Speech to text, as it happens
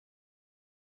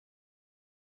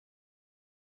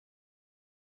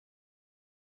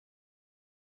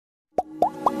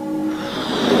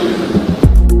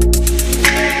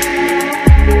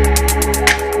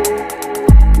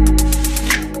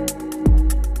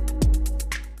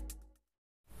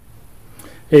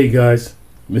Hey guys,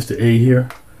 Mr. A here.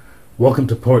 Welcome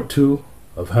to part 2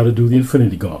 of how to do the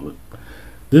Infinity Gauntlet.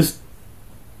 This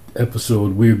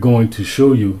episode we're going to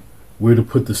show you where to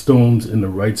put the stones in the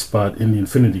right spot in the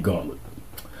Infinity Gauntlet.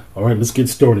 Alright, let's get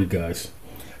started guys.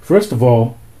 First of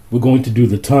all, we're going to do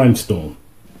the time stone.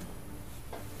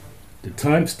 The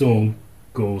time stone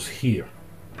goes here.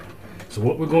 So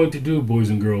what we're going to do, boys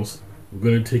and girls,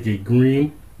 we're going to take a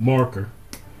green marker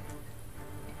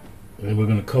and we're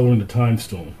going to color in the time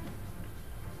stone.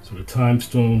 So the time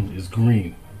stone is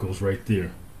green, it goes right there.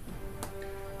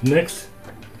 Next,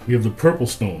 we have the purple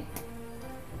stone.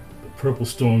 The purple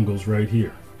stone goes right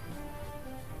here.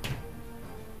 So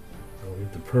we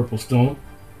have the purple stone.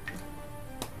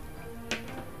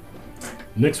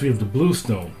 Next we have the blue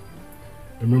stone.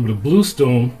 Remember, the blue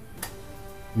stone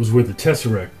was where the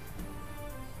tesseract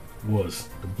was.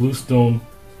 The blue stone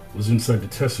was inside the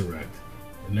tesseract,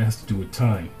 and that has to do with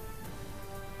time.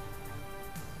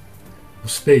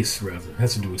 Space, rather. It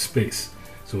has to do with space.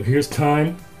 So here's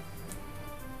time.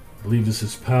 I believe this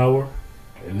is power,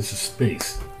 and this is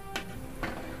space.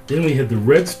 Then we had the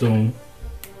red stone,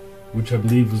 which I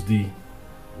believe was the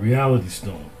reality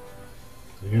stone.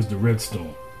 So here's the red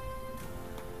stone.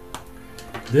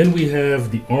 Then we have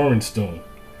the orange stone.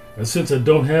 And since I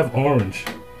don't have orange,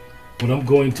 what I'm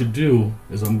going to do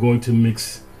is I'm going to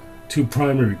mix two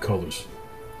primary colors.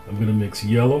 I'm going to mix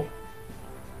yellow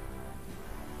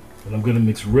and I'm going to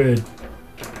mix red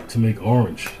to make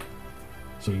orange.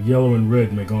 So yellow and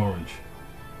red make orange.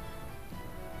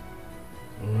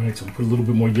 Alright, so put a little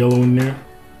bit more yellow in there.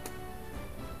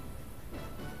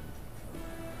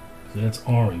 So that's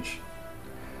orange.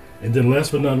 And then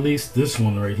last but not least, this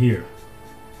one right here.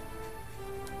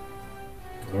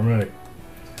 Alright,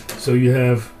 so you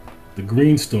have the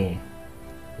green stone,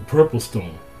 the purple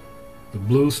stone, the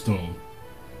blue stone,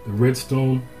 the red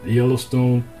stone, the yellow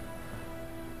stone,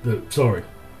 the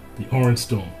orange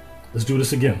stone. Let's do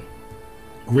this again.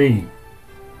 Green,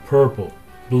 purple,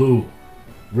 blue,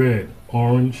 red,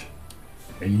 orange,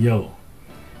 and yellow.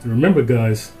 And remember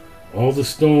guys, all the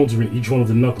stones are in each one of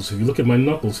the knuckles. So if you look at my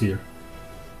knuckles here,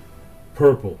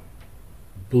 purple,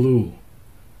 blue,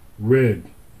 red,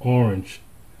 orange.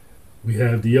 We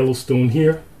have the yellow stone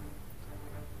here,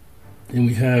 and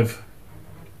we have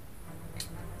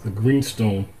the green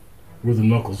stone where the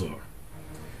knuckles are.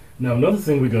 Now another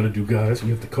thing we got to do guys,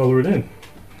 we have to color it in.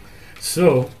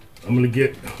 So I'm going to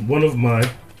get one of my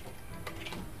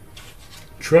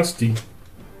trusty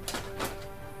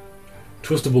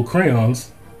twistable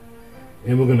crayons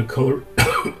and we're going to color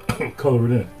color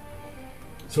it in.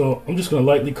 So I'm just going to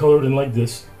lightly color it in like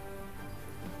this.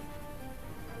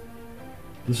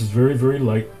 This is very, very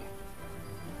light.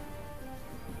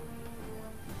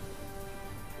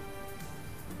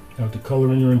 Now to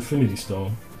color in your Infinity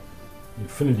Stone,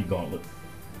 Infinity Gauntlet.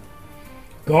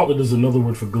 Gauntlet is another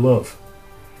word for glove.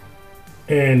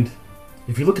 And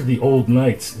if you look at the old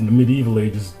knights in the medieval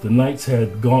ages, the knights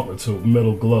had gauntlets or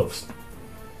metal gloves.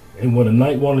 And when a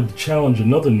knight wanted to challenge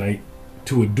another knight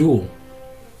to a duel,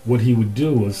 what he would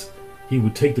do was he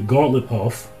would take the gauntlet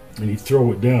off and he'd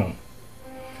throw it down.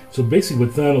 So basically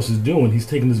what Thanos is doing, he's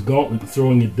taking this gauntlet and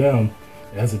throwing it down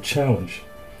as a challenge.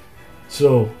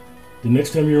 So the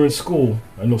next time you're in school,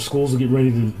 I know schools will get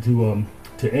ready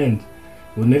to end.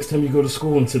 Well, next time you go to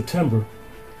school in September,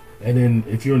 and then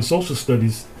if you're in social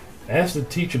studies, ask the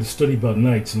teacher to study about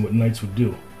knights and what knights would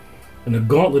do. And a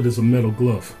gauntlet is a metal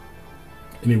glove.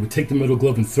 And they would take the metal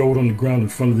glove and throw it on the ground in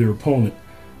front of their opponent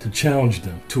to challenge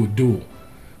them to a duel.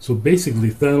 So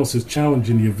basically Thanos is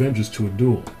challenging the Avengers to a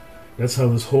duel. That's how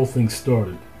this whole thing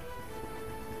started.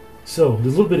 So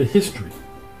there's a little bit of history.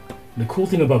 The cool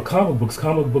thing about comic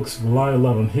books rely a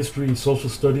lot on history and social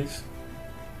studies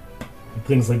and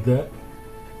things like that.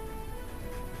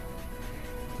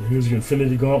 So here's your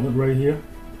Infinity Gauntlet right here.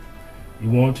 If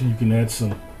you want to, you can add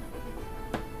some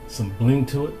bling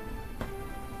to it.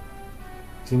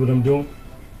 See what I'm doing?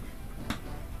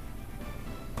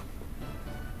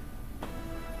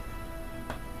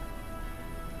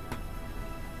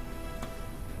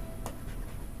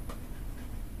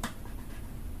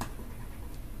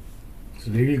 So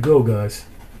there you go guys.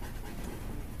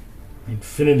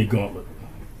 Infinity Gauntlet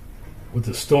with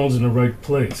the stones in the right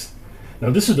place.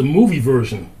 Now this is the movie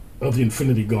version of the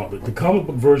Infinity Gauntlet. The comic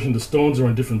book version, the stones are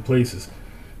in different places.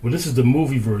 But this is the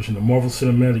movie version, the Marvel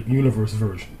Cinematic Universe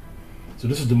version. So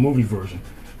this is the movie version.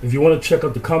 If you want to check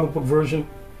out the comic book version,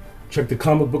 check the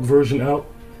comic book version out.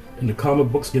 In the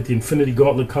comic books, get the Infinity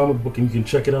Gauntlet comic book and you can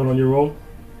check it out on your own.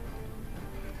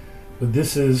 But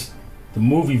this is the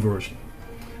movie version.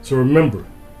 So remember,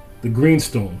 the green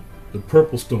stone, the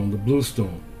purple stone, the blue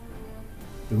stone,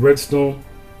 the red stone,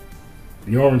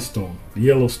 the orange stone, the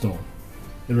yellow stone.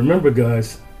 And remember,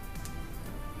 guys,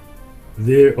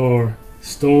 there are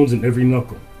stones in every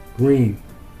knuckle. Green,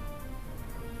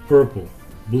 purple,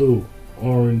 blue,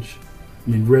 orange,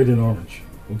 red and orange.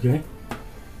 Okay?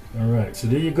 Alright, so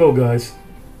there you go, guys.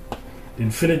 The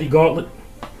Infinity Gauntlet.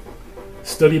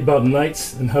 Study about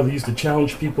knights and how they used to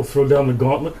challenge people, throw down the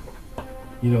gauntlet.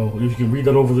 You know, if you can read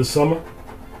that over the summer.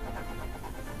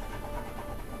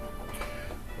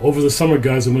 Over the summer,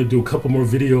 guys, I'm going to do a couple more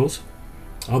videos.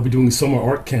 I'll be doing summer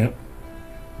art camp.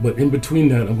 But in between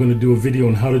that, I'm going to do a video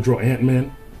on how to draw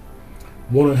Ant-Man,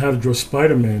 one on how to draw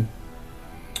Spider-Man,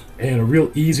 and a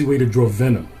real easy way to draw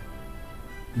Venom.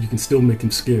 You can still make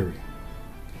him scary.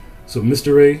 So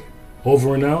Mr. A,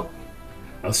 over and out.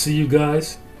 I'll see you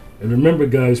guys. And remember,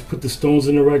 guys, put the stones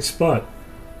in the right spot.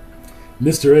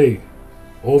 Mr. A,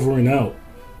 over and out.